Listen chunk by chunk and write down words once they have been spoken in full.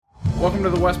Welcome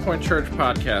to the West Point Church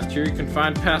podcast. Here you can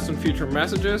find past and future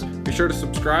messages. Be sure to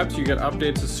subscribe so you get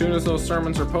updates as soon as those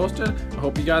sermons are posted. I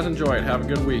hope you guys enjoy it. Have a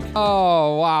good week.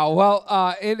 Oh, wow.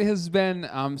 Well, it has been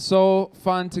so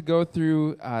fun to go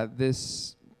through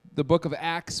the book of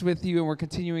Acts with you, and we're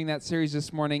continuing that series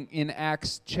this morning in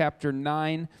Acts chapter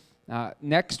 9.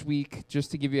 Next week, just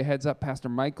to give you a heads up, Pastor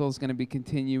Michael is going to be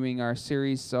continuing our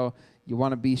series, so you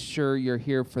want to be sure you're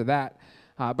here for that.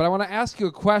 But I want to ask you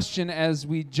a question as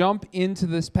we jump into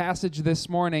this passage this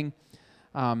morning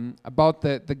about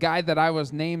the guy that I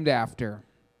was named after.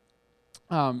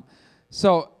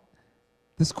 So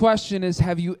this question is,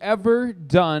 have you ever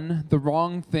done the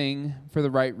wrong thing for the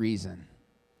right reason?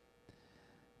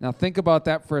 Now think about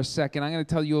that for a second. I'm going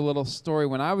to tell you a little story.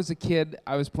 When I was a kid,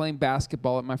 I was playing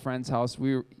basketball at my friend's house.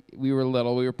 We were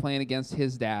little. We were playing against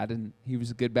his dad, and he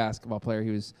was a good basketball player. He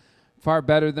was far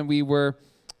better than we were.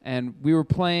 And we were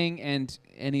playing, and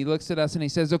he looks at us, and he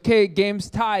says, okay, game's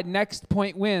tied. Next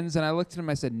point wins. And I looked at him,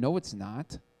 I said, no, it's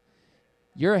not.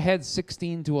 You're ahead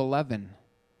 16-11, and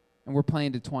we're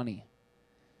playing to 20.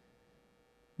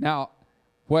 Now,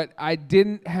 what I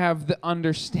didn't have the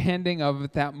understanding of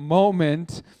at that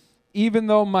moment, even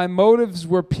though my motives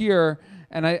were pure,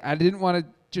 and I didn't want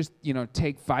to just,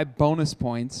 take 5 bonus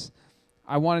points,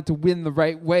 I wanted to win the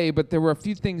right way, but there were a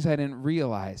few things I didn't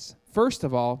realize. First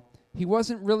of all, he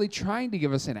wasn't really trying to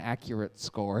give us an accurate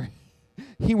score.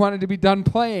 He wanted to be done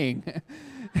playing.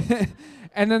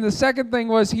 And then the second thing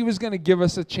was he was going to give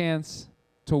us a chance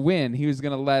to win. He was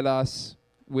going to let us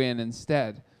win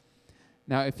instead.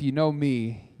 Now, if you know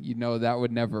me, you know that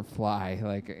would never fly.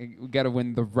 Like, we got to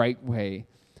win the right way.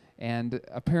 And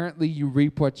apparently you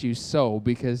reap what you sow,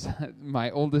 because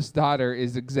my oldest daughter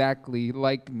is exactly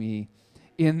like me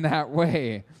in that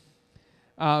way.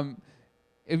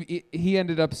 He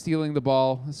ended up stealing the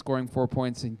ball, scoring 4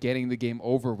 points, and getting the game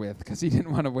over with because he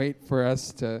didn't want to wait for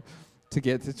us to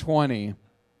get to 20.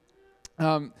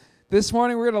 This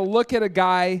morning we're going to look at a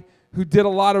guy who did a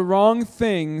lot of wrong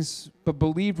things but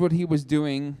believed what he was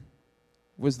doing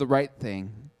was the right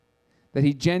thing, that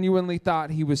he genuinely thought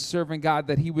he was serving God,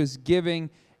 that he was giving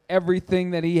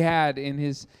everything that he had in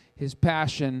his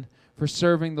passion for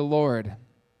serving the Lord,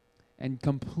 and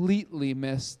completely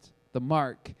missed the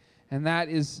mark. And that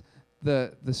is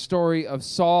the story of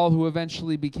Saul, who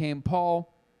eventually became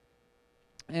Paul.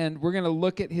 And we're going to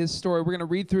look at his story. We're going to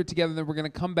read through it together, and then we're going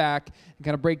to come back and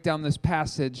kind of break down this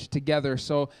passage together.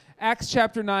 So Acts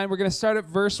chapter 9, we're going to start at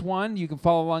verse 1. You can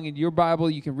follow along in your Bible.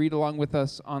 You can read along with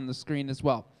us on the screen as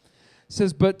well. It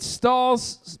says, But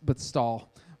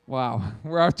Saul. Wow,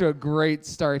 we're off to a great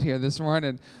start here this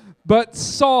morning. But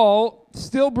Saul,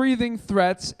 still breathing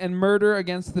threats and murder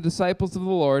against the disciples of the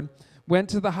Lord, went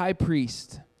to the high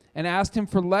priest and asked him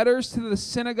for letters to the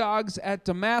synagogues at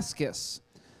Damascus,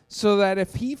 so that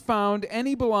if he found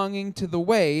any belonging to the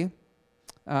way,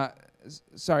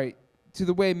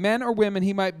 men or women,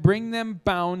 he might bring them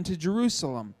bound to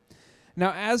Jerusalem.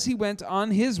 Now as he went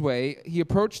on his way, he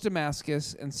approached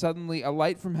Damascus, and suddenly a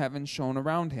light from heaven shone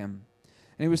around him.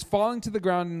 And he was falling to the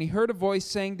ground, and he heard a voice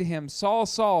saying to him, Saul,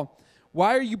 Saul,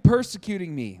 why are you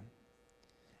persecuting me?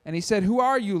 And he said, Who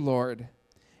are you, Lord?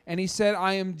 And he said,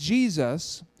 I am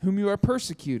Jesus, whom you are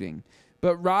persecuting.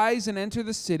 But rise and enter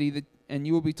the city, and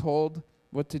you will be told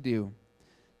what to do.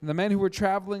 And the men who were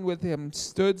traveling with him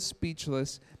stood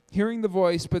speechless, hearing the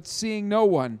voice, but seeing no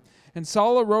one. And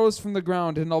Saul arose from the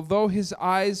ground, and although his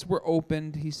eyes were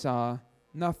opened, he saw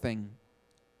nothing.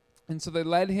 And so they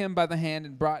led him by the hand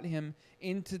and brought him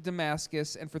into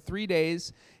Damascus. And for 3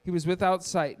 days he was without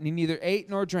sight, and he neither ate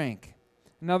nor drank.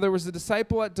 Now there was a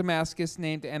disciple at Damascus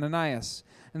named Ananias.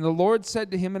 And the Lord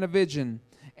said to him in a vision,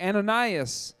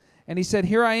 Ananias. And he said,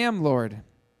 Here I am, Lord.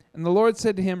 And the Lord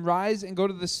said to him, Rise and go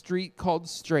to the street called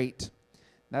Straight.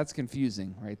 That's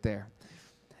confusing right there.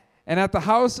 And at the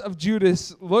house of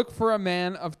Judas, look for a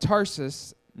man of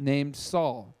Tarsus named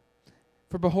Saul.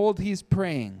 For behold, he is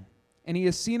praying. And he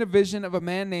has seen a vision of a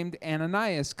man named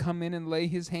Ananias come in and lay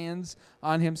his hands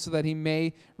on him so that he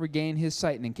may regain his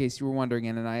sight. And in case you were wondering,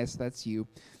 Ananias, that's you.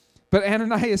 But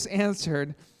Ananias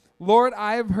answered, Lord,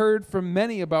 I have heard from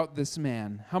many about this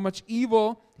man, how much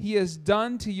evil he has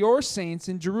done to your saints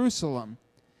in Jerusalem.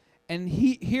 And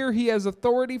here he has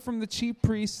authority from the chief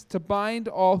priests to bind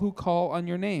all who call on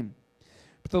your name.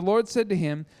 But the Lord said to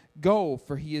him, Go,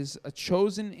 for he is a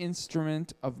chosen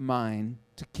instrument of mine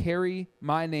to carry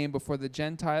my name before the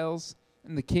Gentiles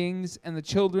and the kings and the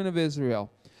children of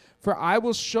Israel. For I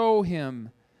will show him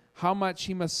how much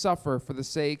he must suffer for the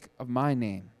sake of my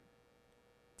name.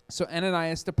 So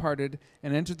Ananias departed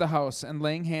and entered the house, and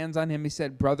laying hands on him, he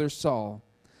said, Brother Saul,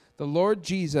 the Lord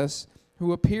Jesus,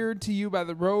 who appeared to you by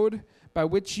the road by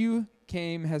which you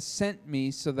came has sent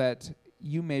me so that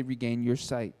you may regain your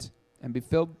sight and be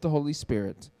filled with the Holy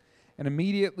Spirit. And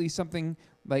immediately something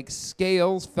like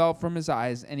scales fell from his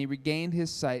eyes, and he regained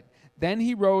his sight. Then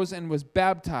he rose and was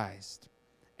baptized,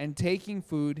 and taking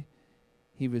food,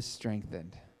 he was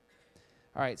strengthened.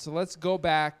 All right, so let's go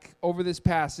back over this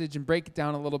passage and break it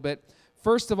down a little bit.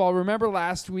 First of all, remember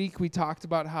last week we talked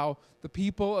about how the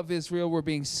people of Israel were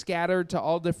being scattered to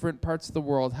all different parts of the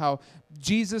world, how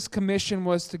Jesus' commission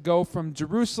was to go from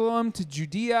Jerusalem to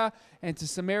Judea and to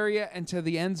Samaria and to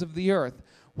the ends of the earth.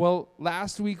 Well,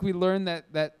 last week we learned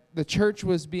that the church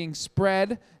was being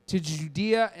spread to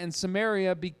Judea and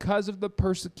Samaria because of the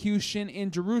persecution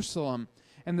in Jerusalem.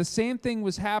 And the same thing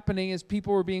was happening as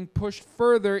people were being pushed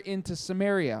further into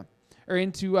Samaria, or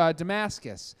into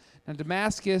Damascus. Now,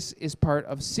 Damascus is part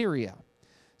of Syria.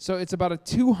 So it's about a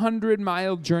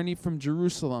 200-mile journey from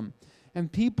Jerusalem.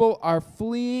 And people are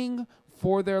fleeing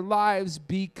for their lives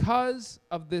because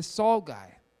of this Saul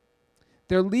guy.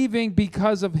 They're leaving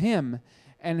because of him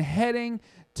and heading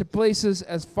to places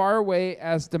as far away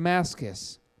as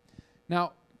Damascus.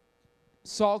 Now,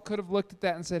 Saul could have looked at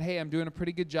that and said, hey, I'm doing a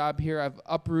pretty good job here. I've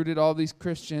uprooted all these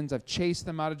Christians. I've chased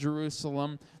them out of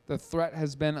Jerusalem. The threat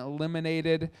has been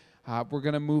eliminated. We're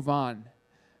going to move on.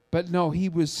 But no, he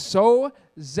was so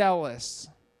zealous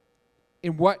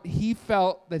in what he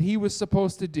felt that he was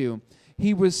supposed to do.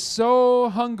 He was so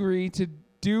hungry to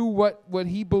do what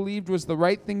he believed was the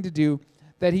right thing to do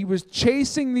that he was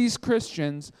chasing these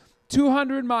Christians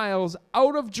 200 miles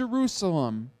out of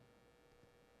Jerusalem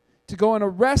to go and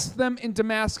arrest them in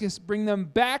Damascus, bring them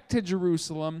back to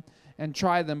Jerusalem, and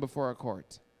try them before a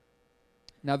court.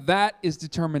 Now that is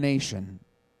determination.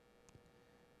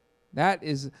 That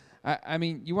is, I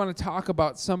mean, you want to talk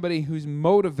about somebody who's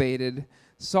motivated.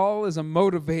 Saul is a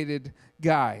motivated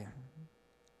guy.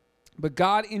 But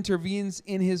God intervenes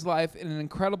in his life in an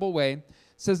incredible way. It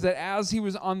says that as he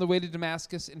was on the way to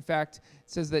Damascus, in fact,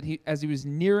 it says that as he was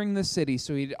nearing the city,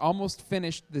 so he'd almost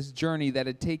finished this journey that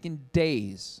had taken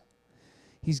days.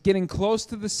 He's getting close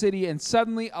to the city, and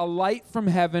suddenly a light from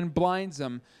heaven blinds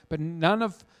him, but none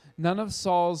of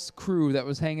Saul's crew that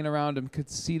was hanging around him could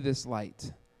see this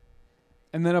light.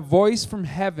 And then a voice from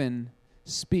heaven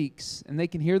speaks, and they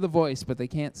can hear the voice, but they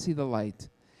can't see the light.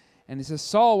 And he says,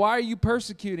 Saul, why are you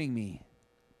persecuting me?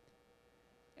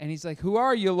 And he's like, who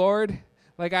are you, Lord?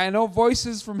 Like, I know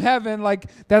voices from heaven, like,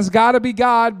 that's got to be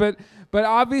God, but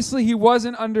obviously he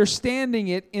wasn't understanding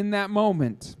it in that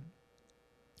moment.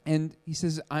 And he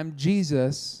says, I'm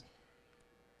Jesus,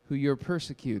 who you're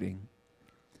persecuting.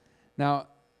 Now,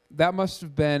 that must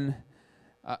have been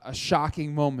a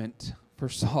shocking moment for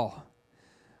Saul.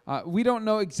 We don't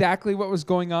know exactly what was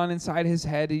going on inside his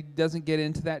head. He doesn't get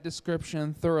into that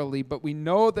description thoroughly, but we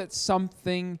know that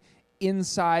something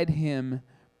inside him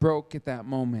broke at that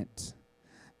moment.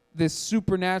 This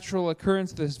supernatural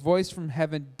occurrence, this voice from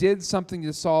heaven, did something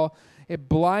to Saul. It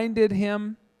blinded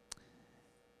him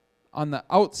on the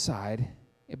outside.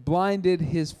 It blinded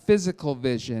his physical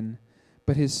vision,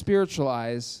 but his spiritual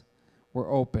eyes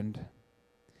were opened.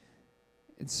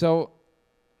 And so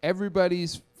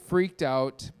everybody's freaked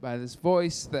out by this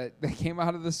voice that came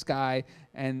out of the sky,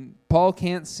 and Saul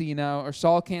can't see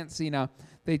now.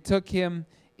 They took him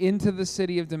into the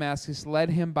city of Damascus, led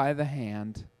him by the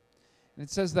hand. And it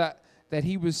says that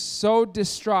he was so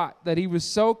distraught, that he was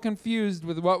so confused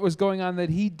with what was going on, that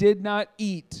he did not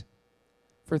eat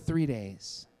for 3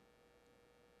 days.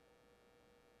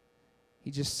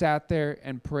 He just sat there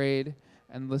and prayed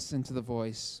and listened to the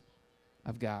voice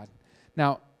of God.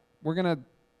 Now, we're going to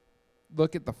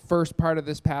look at the first part of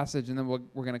this passage, and then we're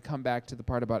going to come back to the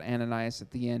part about Ananias at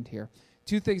the end here.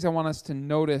 Two things I want us to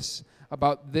notice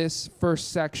about this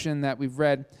first section that we've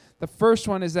read. The first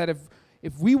one is that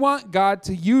if we want God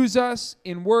to use us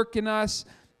and work in us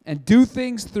and do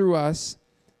things through us,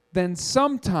 then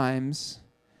sometimes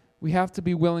we have to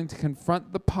be willing to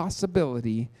confront the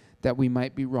possibility that we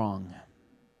might be wrong.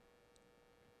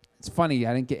 It's funny,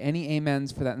 I didn't get any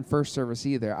amens for that in first service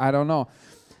either. I don't know.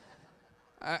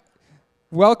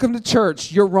 Welcome to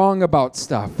church. You're wrong about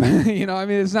stuff.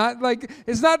 It's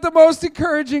not the most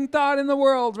encouraging thought in the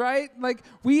world, right? Like,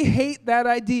 we hate that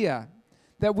idea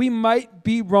that we might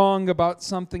be wrong about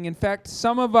something. In fact,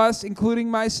 some of us, including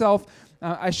myself,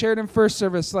 I shared in first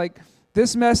service, like,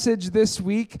 this message this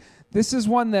week, this is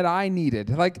one that I needed.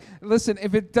 Like, listen,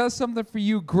 if it does something for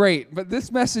you, great, but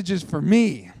this message is for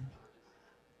me.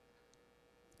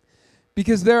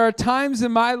 Because there are times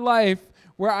in my life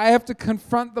where I have to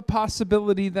confront the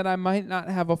possibility that I might not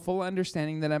have a full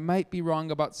understanding, that I might be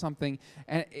wrong about something.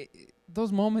 And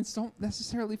those moments don't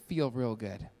necessarily feel real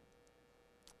good.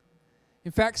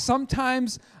 In fact,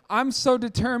 sometimes I'm so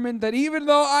determined that even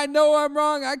though I know I'm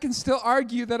wrong, I can still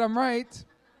argue that I'm right.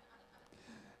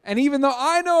 And even though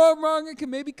I know I'm wrong, I can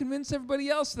maybe convince everybody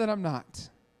else that I'm not.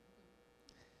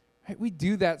 Right? We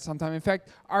do that sometimes. In fact,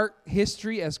 our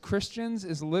history as Christians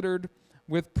is littered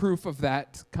with proof of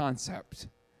that concept.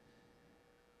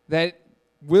 That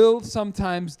we'll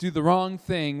sometimes do the wrong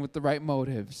thing with the right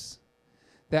motives.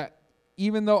 That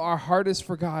even though our heart is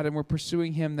for God and we're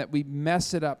pursuing Him, that we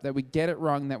mess it up, that we get it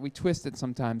wrong, that we twist it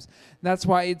sometimes. And that's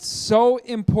why it's so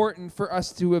important for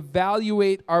us to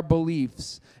evaluate our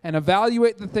beliefs and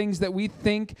evaluate the things that we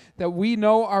think that we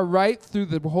know are right through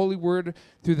the Holy Word,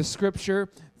 through the Scripture,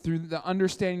 through the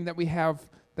understanding that we have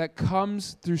that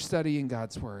comes through studying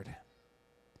God's Word.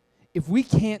 If we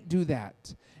can't do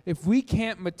that, if we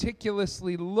can't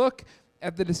meticulously look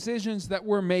at the decisions that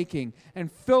we're making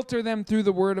and filter them through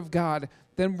the Word of God,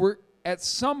 then we're at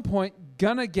some point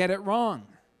gonna get it wrong.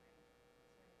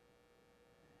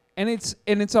 And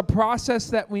it's a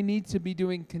process that we need to be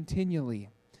doing continually.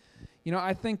 You know,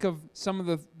 I think of some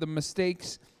of the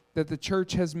mistakes that the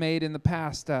church has made in the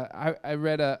past. I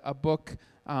read a book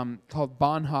called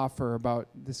Bonhoeffer about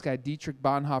this guy Dietrich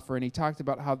Bonhoeffer, and he talked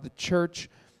about how the church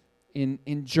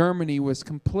in Germany was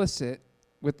complicit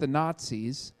with the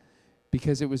Nazis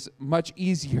because it was much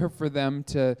easier for them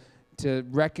to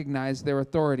recognize their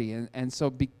authority. And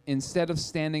so instead of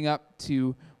standing up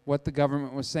to what the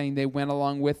government was saying, they went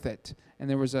along with it. And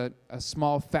there was a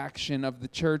small faction of the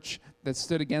church that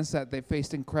stood against that. They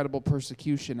faced incredible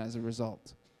persecution as a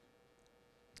result.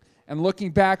 And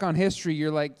looking back on history,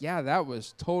 you're like, yeah, that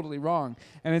was totally wrong.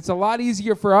 And it's a lot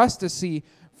easier for us to see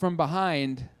from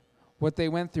behind what they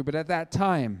went through. But at that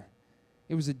time,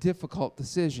 it was a difficult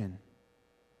decision.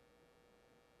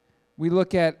 We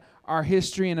look at our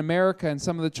history in America and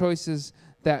some of the choices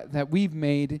that we've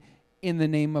made in the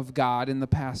name of God in the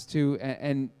past too,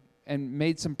 and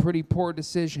made some pretty poor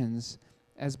decisions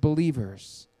as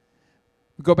believers.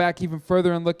 We go back even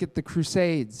further and look at the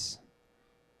Crusades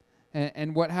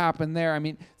and what happened there. I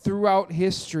mean, throughout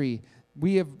history,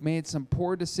 we have made some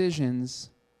poor decisions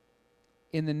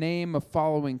in the name of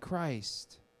following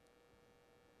Christ.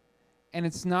 And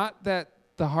it's not that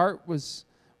the heart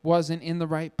wasn't in the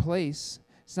right place.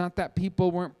 It's not that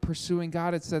people weren't pursuing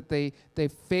God. It's that they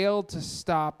failed to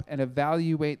stop and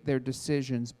evaluate their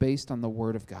decisions based on the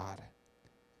Word of God.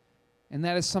 And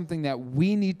that is something that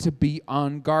we need to be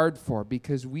on guard for,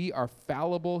 because we are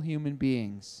fallible human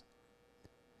beings,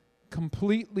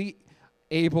 completely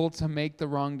able to make the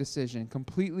wrong decision,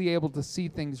 completely able to see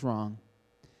things wrong.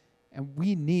 And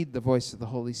we need the voice of the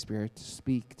Holy Spirit to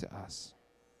speak to us.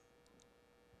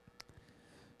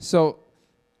 So,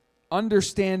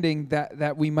 understanding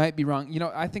that we might be wrong. You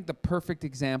know, I think the perfect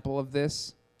example of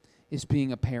this is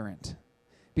being a parent.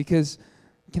 Because,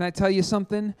 can I tell you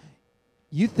something?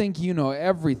 You think you know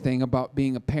everything about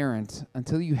being a parent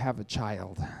until you have a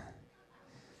child.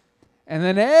 And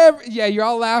then, you're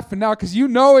all laughing now because you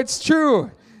know it's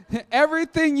true.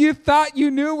 Everything you thought you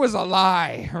knew was a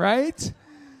lie, right?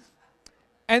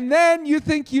 And then you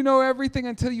think you know everything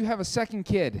until you have a second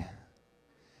kid.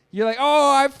 You're like,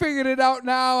 oh, I figured it out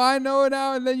now. I know it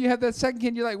now. And then you have that second kid.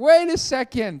 And you're like, wait a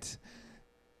second.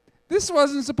 This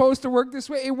wasn't supposed to work this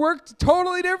way. It worked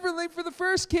totally differently for the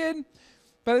first kid.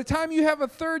 By the time you have a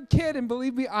third kid, and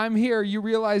believe me, I'm here, you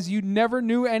realize you never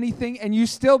knew anything and you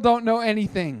still don't know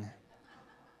anything.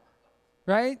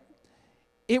 Right?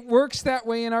 It works that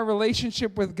way in our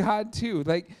relationship with God too.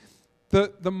 Like,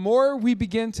 the more we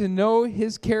begin to know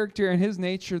His character and His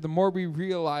nature, the more we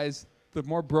realize the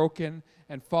more broken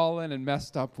and fallen and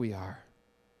messed up we are.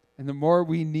 And the more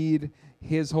we need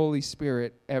His Holy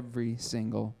Spirit every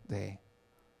single day.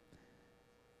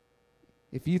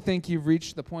 If you think you've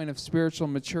reached the point of spiritual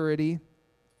maturity,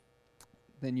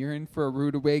 then you're in for a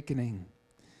rude awakening.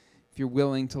 If you're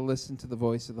willing to listen to the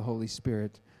voice of the Holy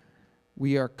Spirit,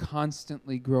 we are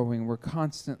constantly growing. We're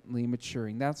constantly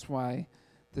maturing. That's why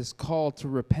this call to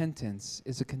repentance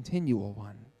is a continual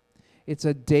one. It's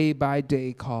a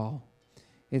day-by-day call.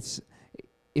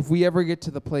 If we ever get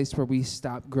to the place where we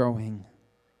stop growing,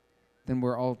 then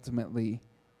we're ultimately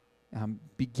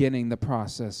beginning the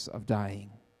process of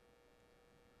dying.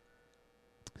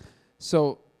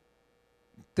 So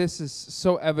this is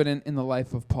so evident in the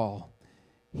life of Paul.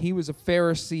 He was a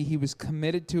Pharisee. He was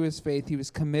committed to his faith. He was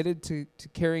committed to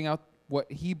carrying out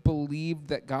what he believed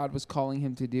that God was calling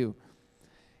him to do.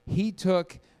 He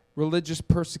took religious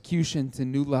persecution to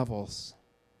new levels.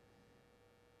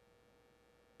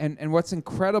 And what's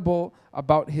incredible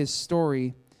about his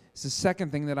story is the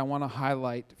second thing that I want to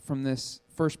highlight from this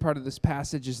first part of this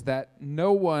passage is that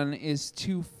no one is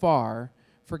too far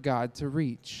for God to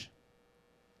reach.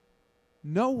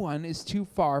 No one is too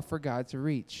far for God to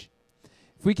reach.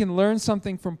 If we can learn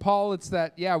something from Paul, it's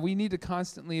that, we need to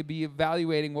constantly be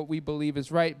evaluating what we believe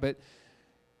is right. But,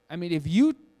 if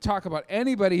you talk about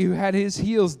anybody who had his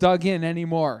heels dug in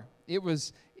anymore, it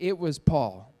was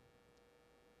Paul.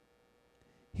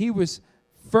 He was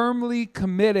firmly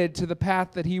committed to the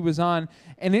path that he was on,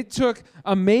 and it took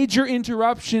a major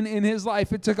interruption in his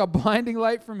life. It took a blinding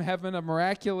light from heaven, a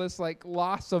miraculous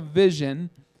loss of vision,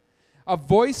 a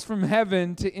voice from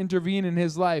heaven to intervene in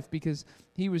his life because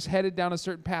he was headed down a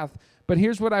certain path. But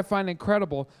here's what I find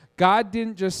incredible. God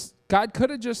could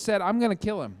have just said, I'm going to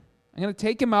kill him. I'm going to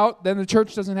take him out, then the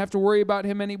church doesn't have to worry about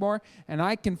him anymore, and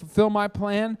I can fulfill my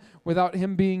plan without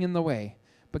him being in the way.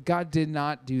 But God did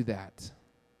not do that.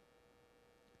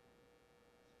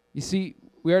 You see,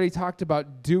 we already talked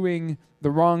about doing the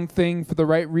wrong thing for the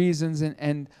right reasons,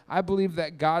 and I believe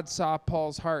that God saw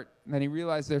Paul's heart, and then he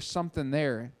realized there's something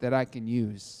there that I can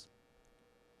use.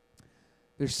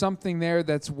 There's something there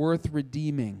that's worth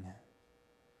redeeming.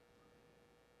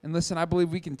 And listen, I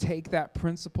believe we can take that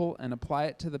principle and apply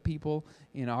it to the people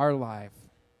in our life.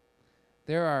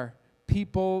 There are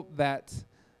people that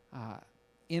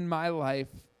in my life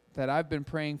that I've been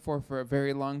praying for a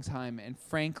very long time, and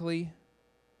frankly,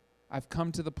 I've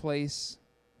come to the place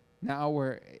now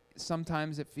where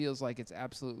sometimes it feels like it's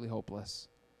absolutely hopeless.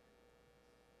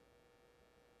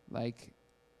 Like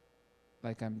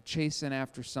I'm chasing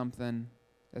after something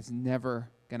that's never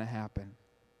going to happen.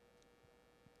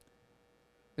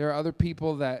 There are other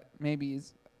people that maybe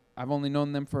I've only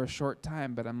known them for a short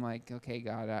time, but I'm like, okay,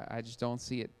 God, I just don't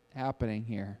see it happening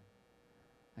here.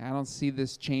 I don't see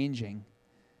this changing.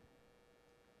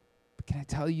 But can I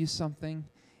tell you something?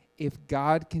 If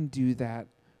God can do that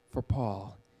for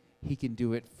Paul, he can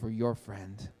do it for your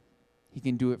friend. He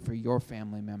can do it for your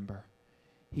family member.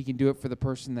 He can do it for the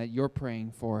person that you're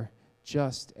praying for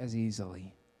just as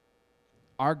easily.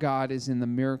 Our God is in the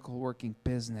miracle-working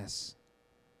business.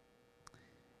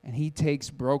 And he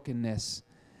takes brokenness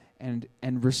and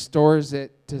restores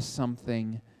it to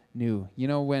something new. You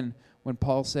know, when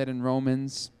Paul said in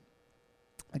Romans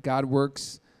that God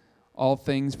works all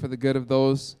things for the good of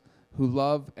those who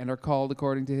love and are called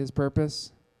according to his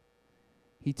purpose,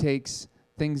 he takes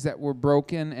things that were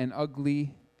broken and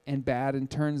ugly and bad and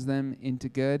turns them into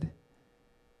good.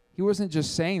 He wasn't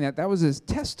just saying that. That was his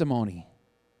testimony.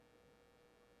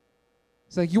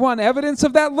 It's like, you want evidence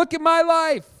of that? Look at my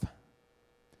life.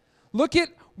 Look at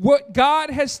what God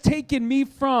has taken me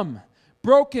from.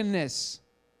 Brokenness,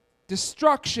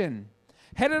 destruction,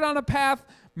 headed on a path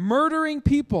murdering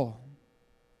people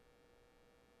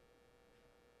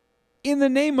in the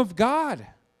name of God.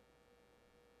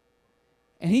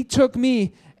 And he took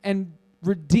me and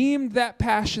redeemed that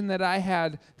passion that I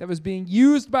had that was being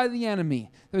used by the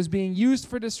enemy, that was being used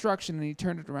for destruction, and he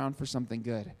turned it around for something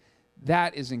good.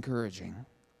 That is encouraging.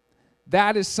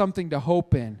 That is something to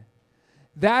hope in.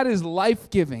 That is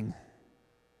life-giving.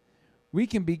 We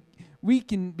can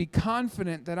be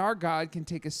confident that our God can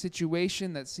take a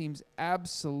situation that seems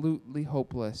absolutely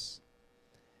hopeless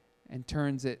and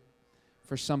turns it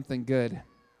for something good.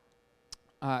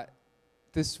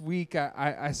 This week,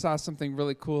 I saw something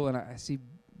really cool, and I see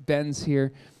Ben's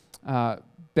here.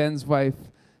 Ben's wife,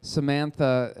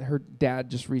 Samantha, her dad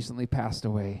just recently passed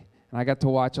away. And I got to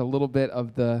watch a little bit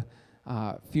of the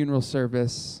funeral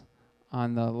service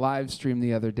on the live stream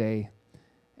the other day.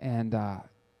 And I'll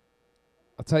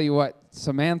tell you what,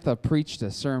 Samantha preached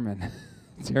a sermon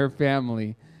to her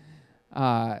family.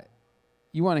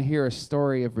 You want to hear a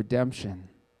story of redemption.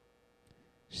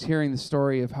 Just hearing the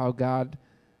story of how God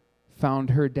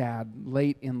found her dad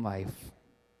late in life,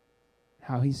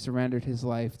 how he surrendered his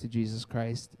life to Jesus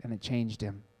Christ, and it changed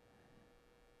him.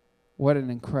 What an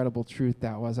incredible truth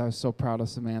that was. I was so proud of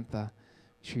Samantha.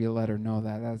 Make sure you let her know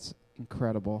that. That's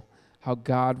incredible. How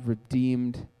God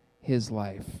redeemed his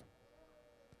life.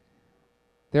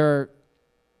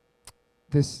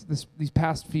 These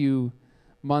past few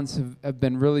months have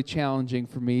been really challenging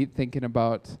for me, thinking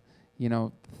about,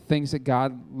 things that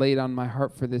God laid on my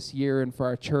heart for this year and for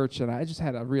our church. And I just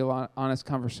had a real honest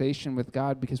conversation with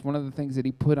God, because one of the things that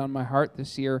he put on my heart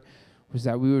this year was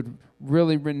that we would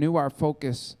really renew our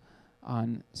focus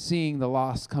on seeing the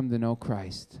lost come to know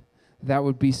Christ. That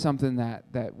would be something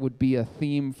that would be a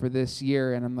theme for this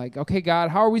year. And I'm like, okay, God,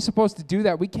 how are we supposed to do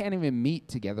that? We can't even meet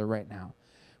together right now.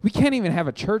 We can't even have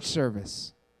a church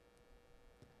service.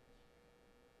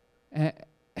 And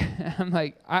I'm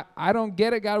like, I don't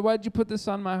get it, God. Why'd you put this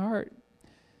on my heart?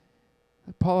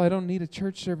 Paul, I don't need a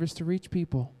church service to reach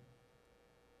people.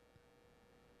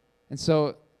 And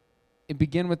so it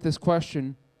began with this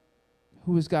question: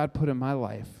 who has God put in my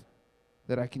life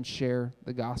that I can share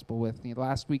the gospel with.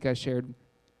 Last week I shared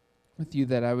with you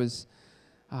that I was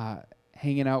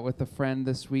hanging out with a friend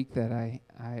this week that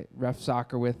I ref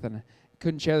soccer with, and I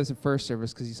couldn't share this at first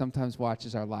service because he sometimes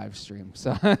watches our live stream.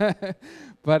 So,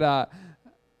 but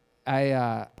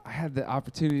I had the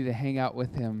opportunity to hang out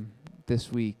with him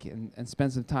this week and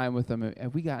spend some time with him,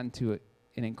 and we got into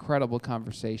an incredible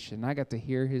conversation. I got to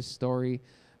hear his story,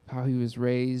 how he was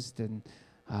raised, and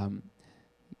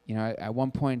at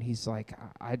one point he's like,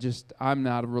 I'm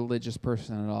not a religious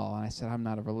person at all. And I said, I'm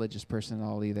not a religious person at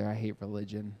all either. I hate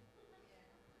religion.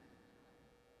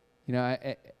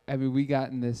 I mean, we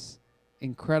got in this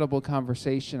incredible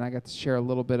conversation. I got to share a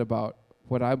little bit about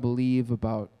what I believe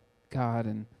about God,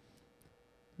 and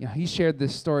he shared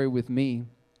this story with me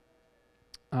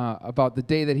about the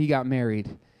day that he got married.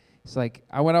 It's like,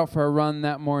 I went out for a run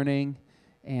that morning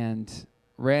and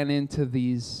ran into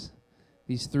these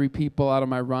three people out of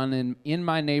my run in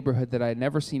my neighborhood that I had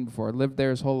never seen before. Lived there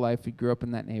his whole life. He grew up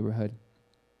in that neighborhood.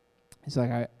 It's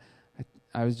like,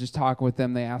 I was just talking with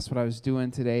them. They asked what I was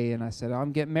doing today, and I said,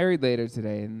 I'm getting married later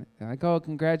today. And they're like, oh,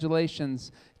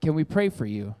 congratulations. Can we pray for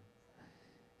you?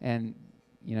 And,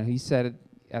 he said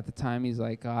at the time, he's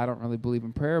like, oh, I don't really believe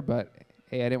in prayer, but,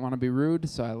 hey, I didn't want to be rude,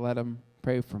 so I let him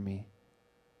pray for me.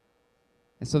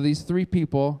 And so these three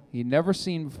people he'd never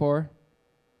seen before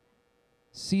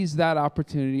seized that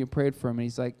opportunity and prayed for him. And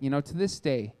he's like, to this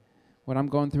day, when I'm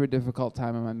going through a difficult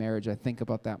time in my marriage, I think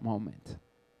about that moment.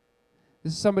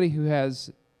 This is somebody who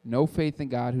has no faith in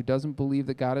God, who doesn't believe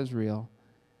that God is real.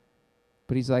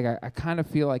 But he's like, I kind of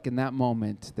feel like in that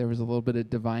moment, there was a little bit of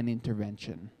divine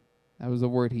intervention. That was the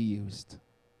word he used.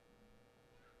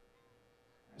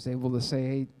 I was able to say,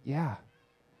 hey, yeah,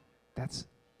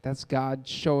 that's God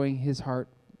showing his heart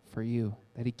for you,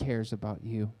 that he cares about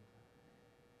you.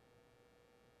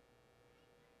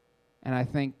 And I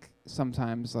think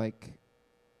sometimes, like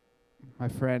my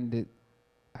friend,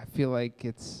 I feel like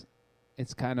it's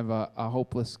kind of a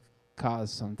hopeless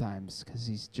cause sometimes, because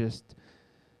he's just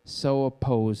so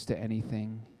opposed to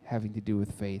anything having to do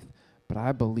with faith. But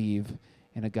I believe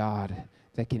in a God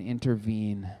that can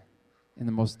intervene in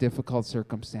the most difficult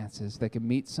circumstances, that can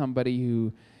meet somebody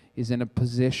who is in a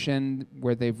position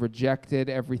where they've rejected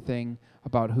everything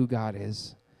about who God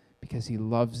is, because he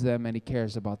loves them and he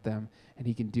cares about them, and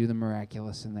he can do the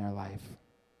miraculous in their life.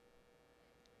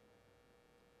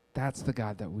 That's the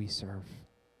God that we serve.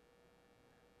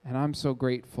 And I'm so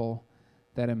grateful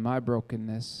that in my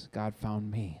brokenness, God found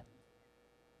me.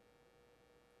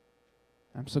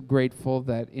 I'm so grateful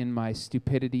that in my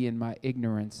stupidity and my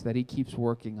ignorance, that he keeps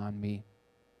working on me.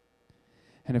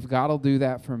 And if God will do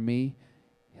that for me,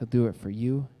 he'll do it for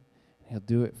you, and he'll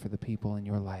do it for the people in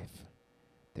your life.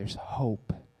 There's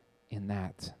hope in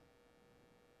that.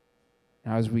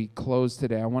 Now, as we close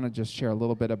today, I want to just share a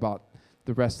little bit about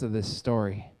the rest of this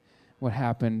story, what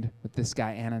happened with this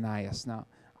guy Ananias. Now,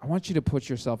 I want you to put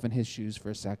yourself in his shoes for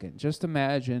a second. Just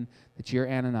imagine that you're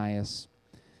Ananias,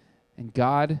 and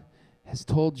God has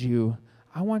told you,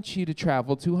 I want you to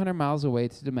travel 200 miles away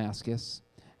to Damascus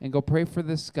and go pray for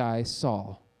this guy,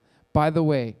 Saul. By the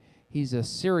way, he's a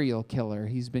serial killer.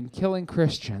 He's been killing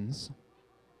Christians.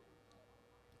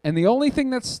 And the only thing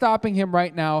that's stopping him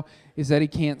right now is that he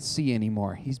can't see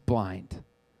anymore. He's blind.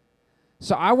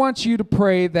 So I want you to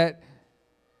pray that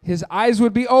his eyes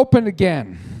would be opened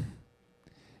again.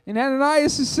 And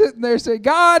Ananias is sitting there saying,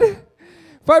 God,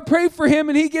 if I pray for him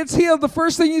and he gets healed, the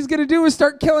first thing he's going to do is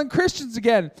start killing Christians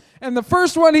again. And the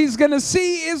first one he's going to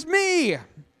see is me.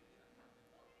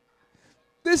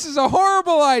 This is a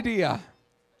horrible idea.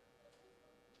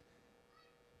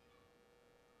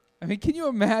 I mean, can you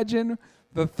imagine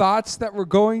the thoughts that were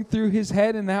going through his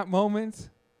head in that moment?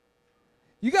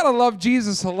 You got to love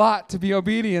Jesus a lot to be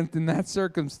obedient in that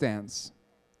circumstance.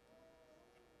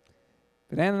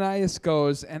 But Ananias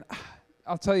goes, and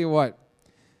I'll tell you what,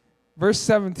 verse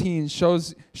 17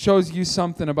 shows you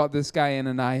something about this guy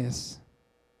Ananias.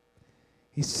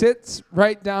 He sits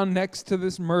right down next to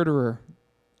this murderer,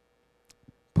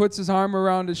 puts his arm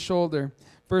around his shoulder.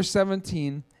 Verse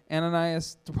 17,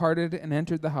 Ananias departed and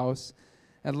entered the house,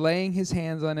 and laying his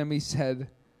hands on him, he said,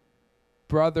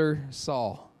 Brother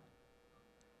Saul.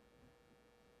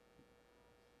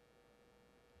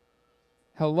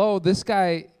 Hello, this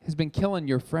guy has been killing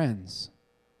your friends.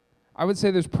 I would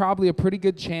say there's probably a pretty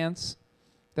good chance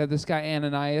that this guy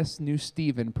Ananias knew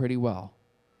Stephen pretty well,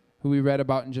 who we read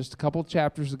about in just a couple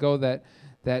chapters ago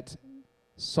that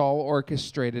Saul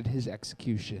orchestrated his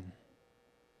execution.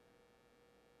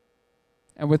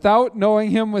 And without knowing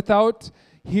him, without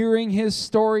hearing his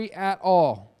story at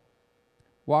all,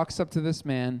 walks up to this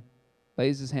man,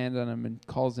 lays his hand on him, and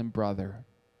calls him brother.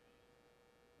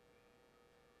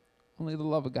 Only the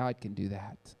love of God can do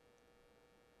that.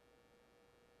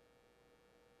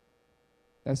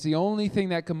 That's the only thing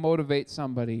that can motivate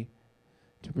somebody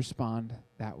to respond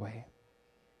that way.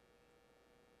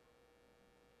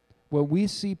 When we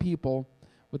see people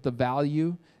with the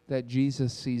value that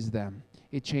Jesus sees them,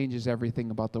 it changes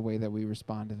everything about the way that we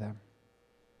respond to them.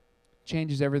 It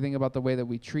changes everything about the way that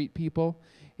we treat people.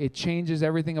 It changes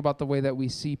everything about the way that we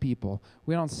see people.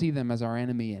 We don't see them as our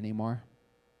enemy anymore.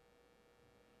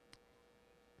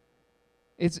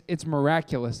 It's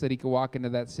miraculous that he could walk into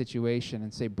that situation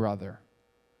and say, brother.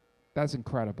 That's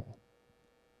incredible.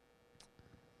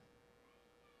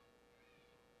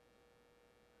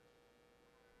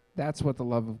 That's what the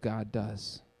love of God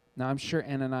does. Now, I'm sure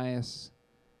Ananias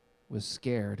was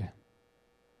scared.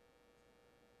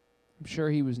 I'm sure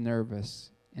he was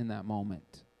nervous in that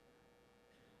moment.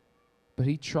 But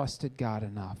he trusted God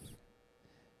enough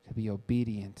to be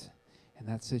obedient in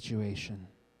that situation.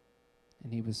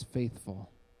 And he was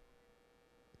faithful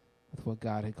with what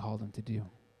God had called him to do. You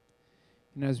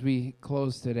know, as we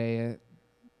close today, I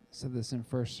said this in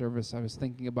first service, I was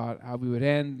thinking about how we would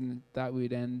end and thought we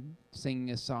would end singing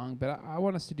a song, but I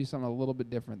want us to do something a little bit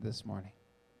different this morning.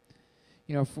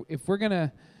 You know, if we're going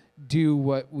to do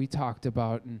what we talked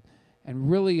about and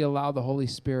really allow the Holy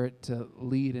Spirit to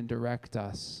lead and direct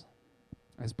us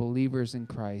as believers in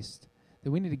Christ,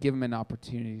 then we need to give him an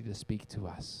opportunity to speak to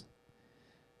us.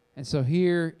 And so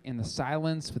here in the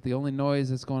silence with the only noise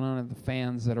that's going on are the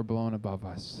fans that are blowing above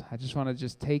us, I just want to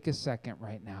just take a second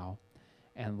right now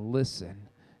and listen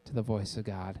to the voice of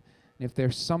God. And if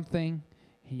there's something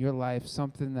in your life,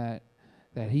 something that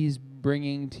he's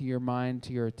bringing to your mind,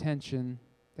 to your attention,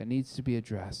 that needs to be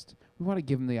addressed, we want to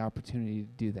give him the opportunity to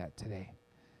do that today,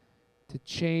 to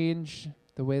change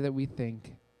the way that we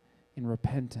think in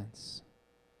repentance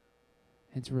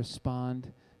and to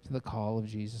respond to the call of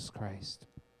Jesus Christ.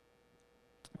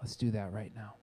 Let's do that right now.